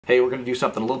Hey, we're going to do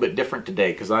something a little bit different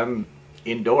today because I'm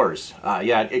indoors.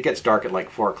 Yeah, it gets dark at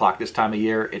like 4 o'clock this time of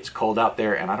year. It's cold out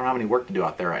there and I don't have any work to do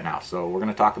out there right now. So we're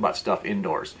going to talk about stuff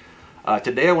indoors.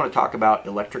 Today I want to talk about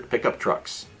electric pickup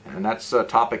trucks. And that's a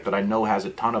topic that I know has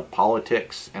a ton of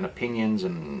politics and opinions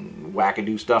and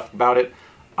wackadoo stuff about it.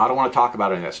 I don't want to talk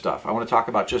about any of that stuff. I want to talk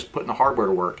about just putting the hardware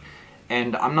to work.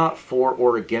 And I'm not for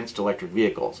or against electric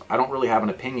vehicles. I don't really have an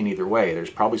opinion either way.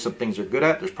 There's probably some things they're good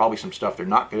at. There's probably some stuff they're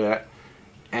not good at.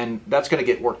 And that's going to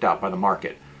get worked out by the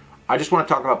market. I just want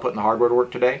to talk about putting the hardware to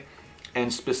work today,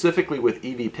 and specifically with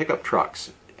EV pickup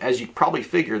trucks. As you probably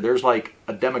figure, there's like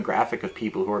a demographic of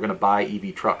people who are going to buy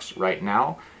EV trucks right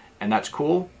now, and that's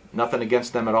cool. Nothing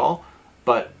against them at all,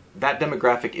 but that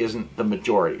demographic isn't the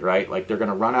majority, right? Like they're going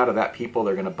to run out of that people.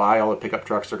 They're going to buy all the pickup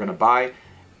trucks they're going to buy,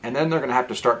 and then they're going to have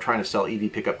to start trying to sell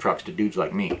EV pickup trucks to dudes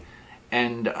like me.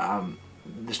 And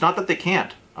it's not that they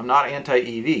can't. I'm not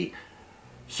anti-EV.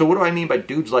 So what do I mean by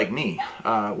dudes like me?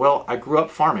 Well, I grew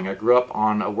up farming. I grew up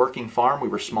on a working farm. We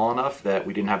were small enough that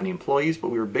we didn't have any employees, but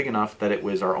we were big enough that it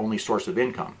was our only source of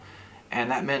income. And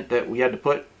that meant that we had to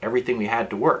put everything we had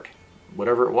to work.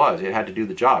 Whatever it was, it had to do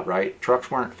the job, right?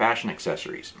 Trucks weren't fashion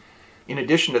accessories. In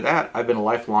addition to that, I've been a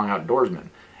lifelong outdoorsman.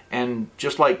 And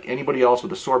just like anybody else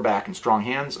with a sore back and strong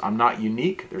hands, I'm not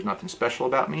unique. There's nothing special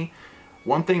about me.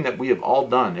 One thing that we have all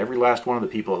done, every last one of the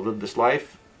people that lived this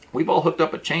life, we've all hooked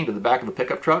up a chain to the back of a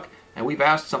pickup truck and we've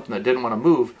asked something that didn't want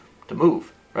to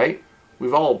move, right?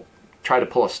 We've all tried to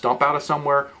pull a stump out of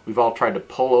somewhere. We've all tried to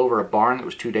pull over a barn that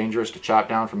was too dangerous to chop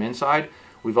down from inside.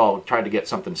 We've all tried to get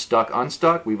something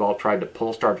unstuck. We've all tried to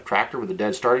pull start a tractor with a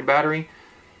dead starting battery.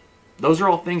 Those are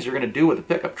all things you're going to do with a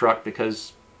pickup truck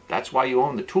because that's why you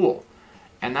own the tool.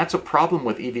 And that's a problem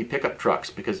with EV pickup trucks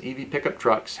because EV pickup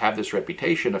trucks have this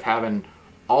reputation of having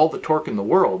all the torque in the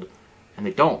world, and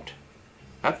they don't.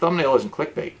 That thumbnail isn't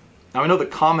clickbait. Now I know the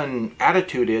common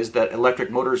attitude is that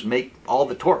electric motors make all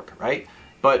the torque, right?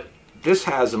 But this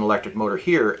has an electric motor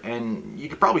here, and you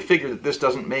could probably figure that this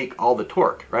doesn't make all the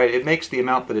torque, right? It makes the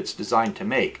amount that it's designed to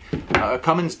make. A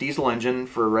Cummins diesel engine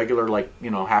for a regular, like,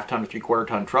 half-ton or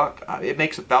three-quarter-ton truck, it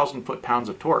makes 1,000 foot-pounds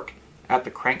of torque at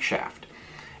the crankshaft.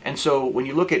 And so when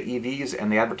you look at EVs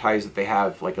and they advertise that they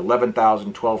have like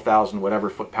 11,000, 12,000,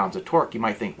 whatever foot-pounds of torque, you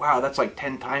might think, wow, that's like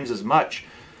 10 times as much.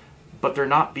 But they're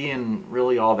not being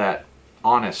really all that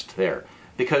honest there.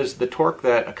 Because the torque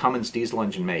that a Cummins diesel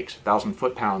engine makes, 1,000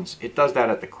 foot-pounds, it does that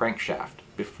at the crankshaft,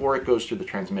 before it goes through the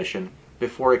transmission,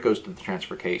 before it goes to the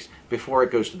transfer case, before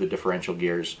it goes to the differential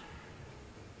gears.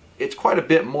 It's quite a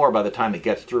bit more by the time it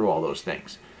gets through all those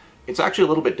things. It's actually a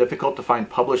little bit difficult to find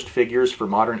published figures for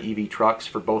modern EV trucks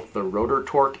for both the rotor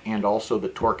torque and also the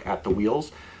torque at the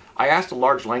wheels. I asked a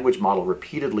large language model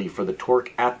repeatedly for the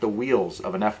torque at the wheels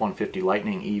of an F-150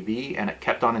 Lightning EV, and it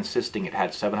kept on insisting it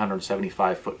had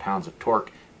 775 foot-pounds of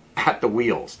torque at the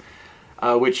wheels,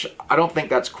 which I don't think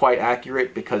that's quite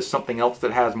accurate because something else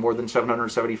that has more than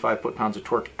 775 foot-pounds of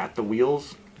torque at the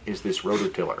wheels is this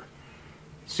rototiller.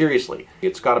 Seriously,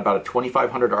 it's got about a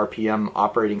 2,500 RPM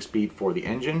operating speed for the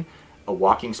engine, a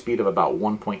walking speed of about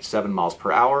 1.7 miles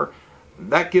per hour.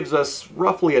 That gives us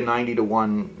roughly a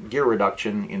 90-to-1 gear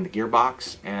reduction in the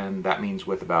gearbox, and that means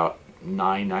with about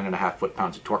 9.5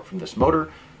 foot-pounds of torque from this motor,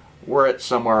 we're at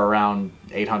somewhere around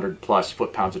 800 plus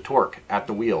foot-pounds of torque at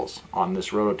the wheels on this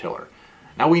rototiller.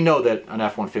 Now we know that an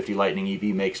F-150 Lightning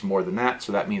EV makes more than that,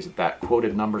 so that means that that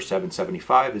quoted number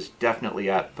 775 is definitely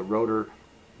at the rotor,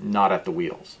 not at the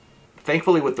wheels.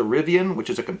 Thankfully with the Rivian, which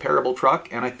is a comparable truck,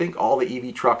 and I think all the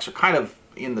EV trucks are kind of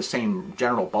in the same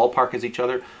general ballpark as each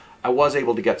other, I was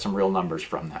able to get some real numbers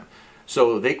from them.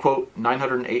 So they quote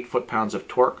 908 foot-pounds of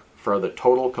torque for the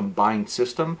total combined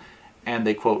system, and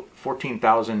they quote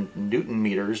 14,000 Newton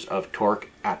meters of torque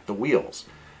at the wheels.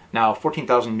 Now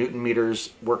 14,000 Newton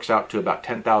meters works out to about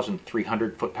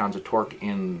 10,300 foot-pounds of torque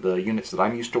in the units that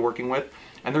I'm used to working with,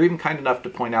 and they're even kind enough to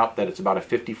point out that it's about a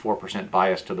 54%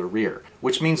 bias to the rear,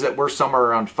 which means that we're somewhere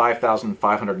around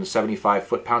 5,575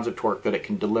 foot-pounds of torque that it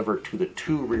can deliver to the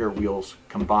two rear wheels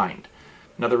combined.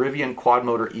 Now the Rivian quad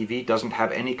motor EV doesn't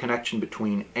have any connection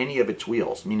between any of its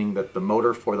wheels, meaning that the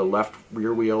motor for the left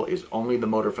rear wheel is only the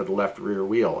motor for the left rear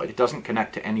wheel. It doesn't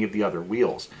connect to any of the other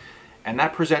wheels. And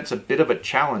that presents a bit of a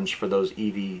challenge for those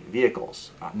EV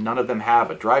vehicles. None of them have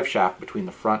a drive shaft between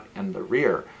the front and the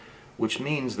rear, which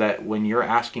means that when you're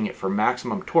asking it for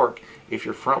maximum torque, if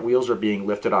your front wheels are being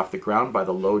lifted off the ground by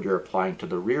the load you're applying to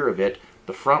the rear of it,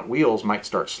 the front wheels might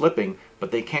start slipping, but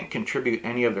they can't contribute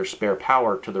any of their spare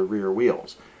power to the rear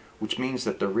wheels, which means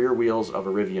that the rear wheels of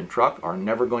a Rivian truck are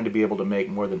never going to be able to make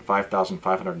more than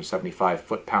 5,575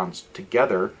 foot-pounds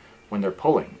together when they're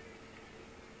pulling.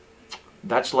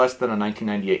 That's less than a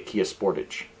 1998 Kia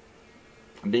Sportage.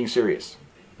 I'm being serious.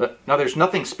 But now, there's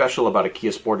nothing special about a Kia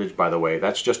Sportage, by the way.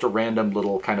 That's just a random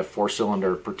little kind of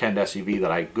 4-cylinder pretend SUV that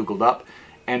I Googled up.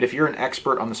 And if you're an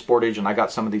expert on the Sportage and I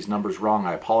got some of these numbers wrong,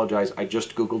 I apologize. I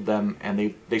just Googled them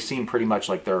and they seem pretty much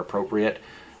like they're appropriate.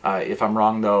 If I'm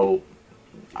wrong, though,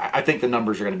 I think the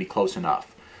numbers are going to be close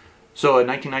enough. So a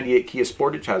 1998 Kia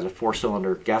Sportage has a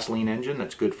 4-cylinder gasoline engine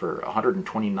that's good for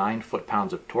 129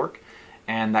 foot-pounds of torque.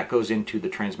 And that goes into the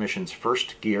transmission's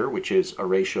first gear, which is a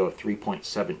ratio of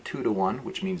 3.72 to 1,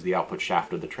 which means the output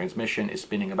shaft of the transmission is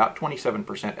spinning about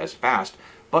 27% as fast,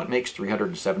 but makes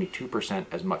 372%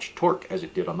 as much torque as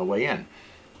it did on the way in.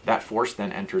 That force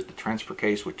then enters the transfer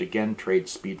case, which again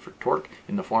trades speed for torque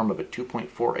in the form of a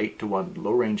 2.48 to 1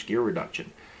 low-range gear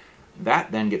reduction.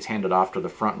 That then gets handed off to the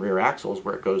front and rear axles,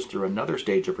 where it goes through another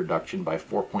stage of reduction by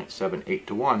 4.78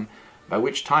 to 1, by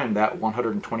which time that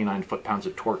 129 foot-pounds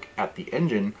of torque at the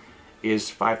engine is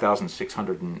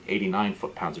 5,689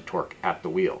 foot-pounds of torque at the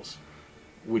wheels,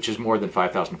 which is more than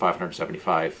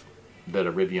 5,575 that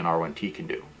a Rivian R1T can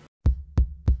do.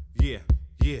 Yeah.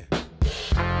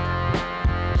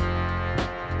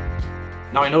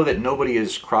 Now, I know that nobody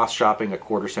is cross-shopping a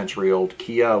quarter-century-old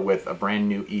Kia with a brand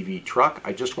new EV truck.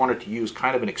 I just wanted to use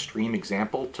kind of an extreme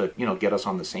example to, get us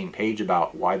on the same page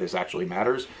about why this actually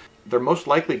matters. They're most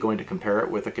likely going to compare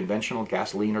it with a conventional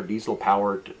gasoline or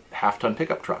diesel-powered half-ton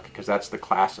pickup truck, because that's the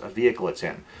class of vehicle it's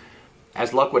in.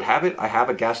 As luck would have it, I have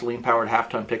a gasoline-powered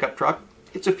half-ton pickup truck.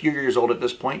 It's a few years old at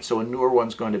this point, so a newer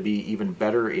one's going to be even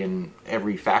better in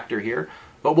every factor here.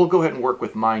 But we'll go ahead and work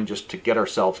with mine just to get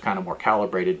ourselves kind of more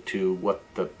calibrated to what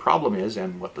the problem is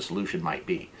and what the solution might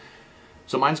be.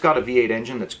 So mine's got a V8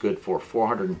 engine that's good for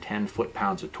 410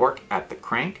 foot-pounds of torque at the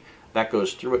crank. That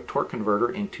goes through a torque converter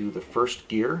into the first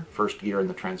gear. First gear in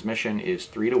the transmission is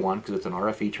 3 to 1 because it's an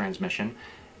RFE transmission.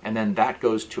 And then that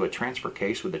goes to a transfer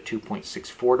case with a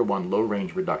 2.64 to 1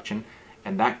 low-range reduction.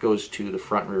 And that goes to the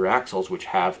front and rear axles, which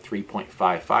have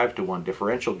 3.55 to 1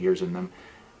 differential gears in them,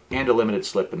 and a limited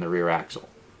slip in the rear axle.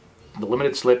 The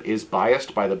limited slip is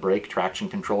biased by the brake traction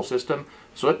control system,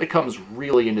 so it becomes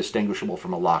really indistinguishable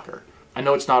from a locker. I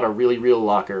know it's not a really real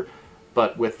locker,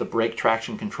 but with the brake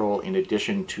traction control in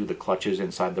addition to the clutches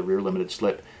inside the rear limited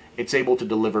slip, it's able to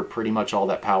deliver pretty much all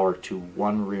that power to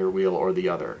one rear wheel or the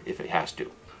other if it has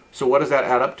to. So what does that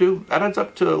add up to? That adds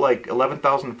up to like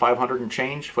 11,500 and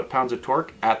change foot-pounds of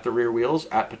torque at the rear wheels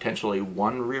at potentially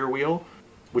one rear wheel,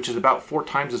 which is about 4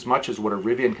 times as much as what a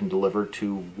Rivian can deliver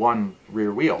to one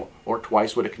rear wheel, or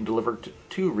twice what it can deliver to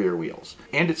 2 rear wheels.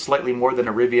 And it's slightly more than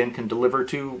a Rivian can deliver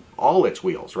to all its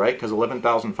wheels, right? Because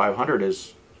 11,500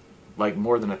 is like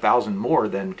more than 1,000 more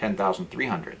than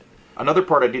 10,300. Another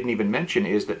part I didn't even mention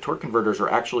is that torque converters are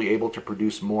actually able to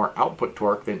produce more output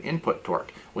torque than input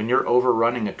torque. When you're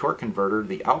overrunning a torque converter,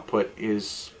 the output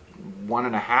is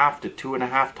 1.5 to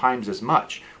 2.5 times as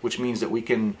much, which means that we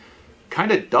can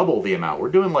kind of double the amount. We're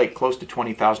doing like close to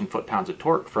 20,000 foot-pounds of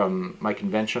torque from my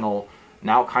conventional,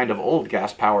 now kind of old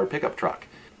gas-powered pickup truck.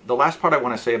 The last part I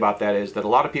want to say about that is that a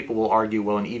lot of people will argue,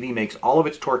 well, an EV makes all of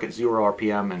its torque at 0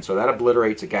 RPM, and so that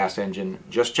obliterates a gas engine.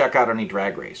 Just check out any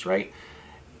drag race, right?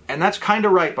 And that's kind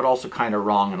of right, but also kind of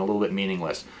wrong and a little bit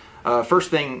meaningless.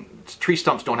 First thing, tree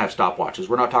stumps don't have stopwatches.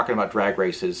 We're not talking about drag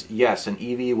races. Yes, an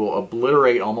EV will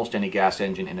obliterate almost any gas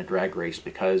engine in a drag race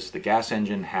because the gas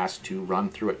engine has to run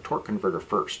through a torque converter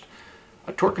first.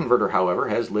 A torque converter, however,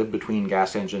 has lived between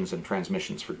gas engines and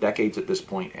transmissions for decades at this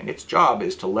point, and its job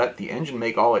is to let the engine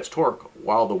make all its torque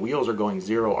while the wheels are going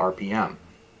 0 RPM.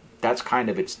 That's kind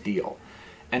of its deal.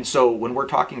 And so when we're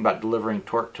talking about delivering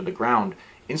torque to the ground,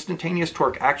 instantaneous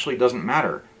torque actually doesn't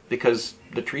matter, because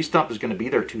the tree stump is going to be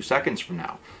there 2 seconds from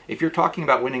now. If you're talking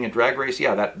about winning a drag race,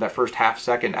 yeah, that first half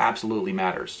second absolutely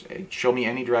matters. Show me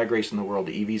any drag race in the world,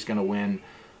 the EV's going to win.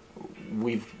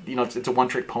 It's a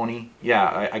one-trick pony.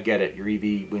 Yeah, I get it. Your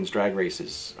EV wins drag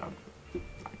races.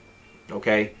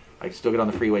 Okay, I can still get on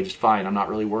the freeway just fine. I'm not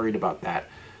really worried about that.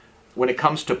 When it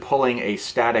comes to pulling a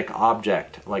static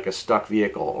object, like a stuck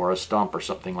vehicle or a stump or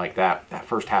something like that, that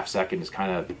first half second is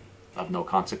kind of no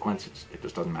consequence. It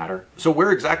just doesn't matter. So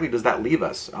where exactly does that leave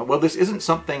us? Well, this isn't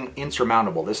something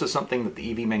insurmountable. This is something that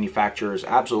the EV manufacturers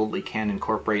absolutely can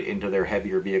incorporate into their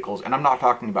heavier vehicles. And I'm not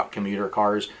talking about commuter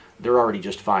cars. They're already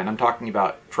just fine. I'm talking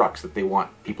about trucks that they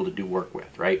want people to do work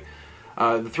with, right?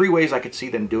 The 3 ways I could see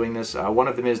them doing this, one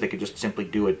of them is they could just simply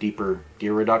do a deeper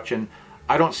gear reduction.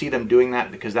 I don't see them doing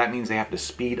that because that means they have to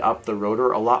speed up the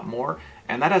rotor a lot more,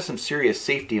 and that has some serious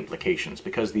safety implications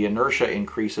because the inertia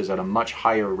increases at a much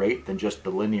higher rate than just the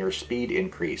linear speed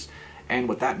increase. And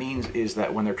what that means is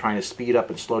that when they're trying to speed up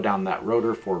and slow down that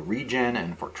rotor for regen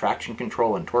and for traction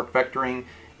control and torque vectoring,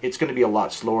 it's going to be a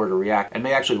lot slower to react and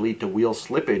may actually lead to wheel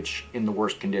slippage in the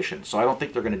worst conditions. So I don't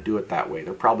think they're going to do it that way.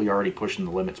 They're probably already pushing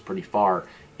the limits pretty far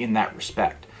in that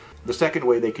respect. The second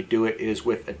way they could do it is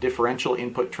with a differential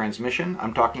input transmission.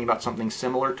 I'm talking about something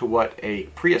similar to what a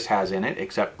Prius has in it,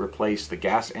 except replace the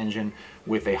gas engine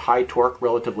with a high torque,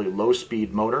 relatively low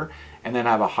speed motor, and then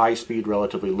have a high speed,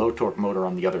 relatively low torque motor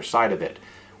on the other side of it.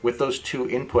 With those two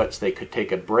inputs, they could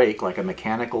take a brake, like a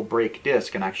mechanical brake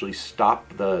disc, and actually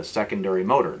stop the secondary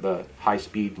motor, the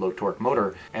high-speed, low-torque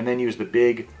motor, and then use the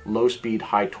big, low-speed,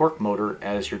 high-torque motor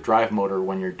as your drive motor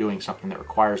when you're doing something that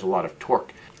requires a lot of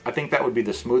torque. I think that would be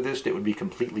the smoothest. It would be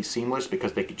completely seamless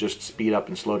because they could just speed up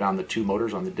and slow down the two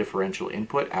motors on the differential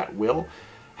input at will.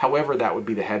 However, that would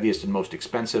be the heaviest and most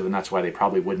expensive, and that's why they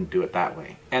probably wouldn't do it that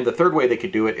way. And the third way they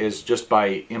could do it is just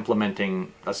by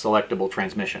implementing a selectable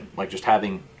transmission, like just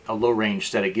having a low-range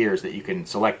set of gears that you can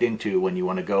select into when you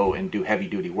want to go and do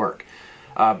heavy-duty work.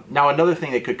 Now, another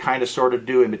thing they could kind of sort of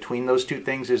do in between those two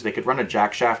things is they could run a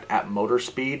jack shaft at motor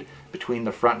speed between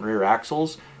the front and rear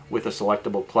axles with a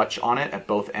selectable clutch on it at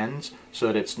both ends, so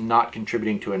that it's not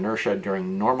contributing to inertia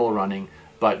during normal running,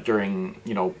 but during,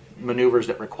 maneuvers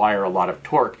that require a lot of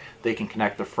torque, they can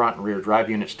connect the front and rear drive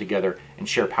units together and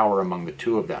share power among the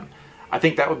two of them. I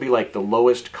think that would be like the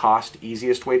lowest cost,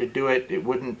 easiest way to do it. It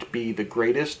wouldn't be the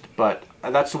greatest, but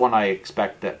that's the one I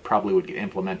expect that probably would get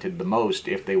implemented the most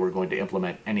if they were going to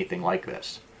implement anything like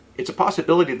this. It's a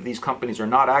possibility that these companies are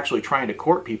not actually trying to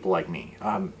court people like me.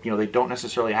 They don't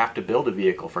necessarily have to build a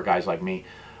vehicle for guys like me,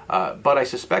 but I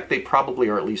suspect they probably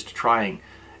are at least trying.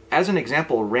 As an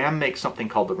example, Ram makes something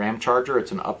called the Ram Charger.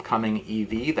 It's an upcoming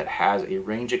EV that has a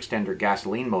range extender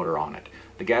gasoline motor on it.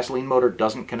 The gasoline motor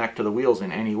doesn't connect to the wheels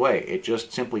in any way. It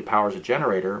just simply powers a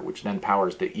generator, which then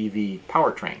powers the EV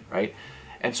powertrain, right?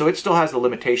 And so it still has the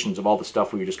limitations of all the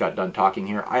stuff we just got done talking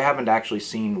here. I haven't actually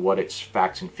seen what its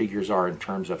facts and figures are in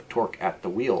terms of torque at the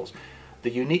wheels. The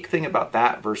unique thing about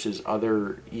that versus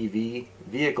other EV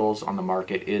vehicles on the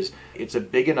market is it's a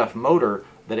big enough motor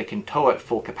that it can tow at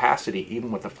full capacity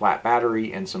even with a flat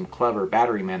battery and some clever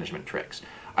battery management tricks.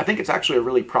 I think it's actually a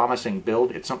really promising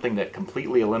build. It's something that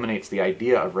completely eliminates the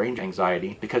idea of range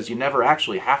anxiety because you never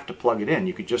actually have to plug it in.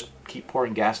 You could just keep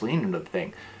pouring gasoline into the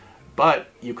thing. But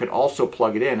you could also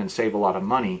plug it in and save a lot of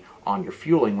money on your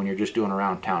fueling when you're just doing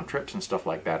around town trips and stuff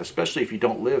like that, especially if you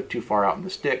don't live too far out in the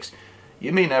sticks.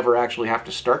 You may never actually have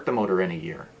to start the motor in a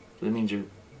year. So that means you're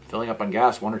filling up on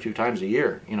gas 1 or 2 times a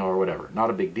year, or whatever. Not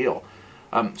a big deal.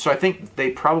 So I think they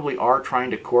probably are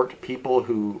trying to court people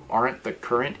who aren't the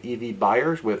current EV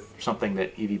buyers with something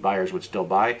that EV buyers would still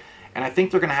buy. And I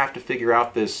think they're going to have to figure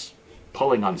out this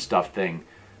pulling on stuff thing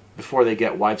before they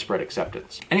get widespread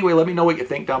acceptance. Anyway, let me know what you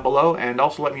think down below, and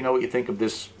also let me know what you think of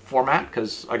this format,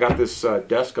 because I got this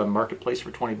desk on Marketplace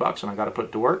for $20 and I got to put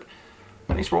it to work.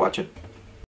 Thanks for watching.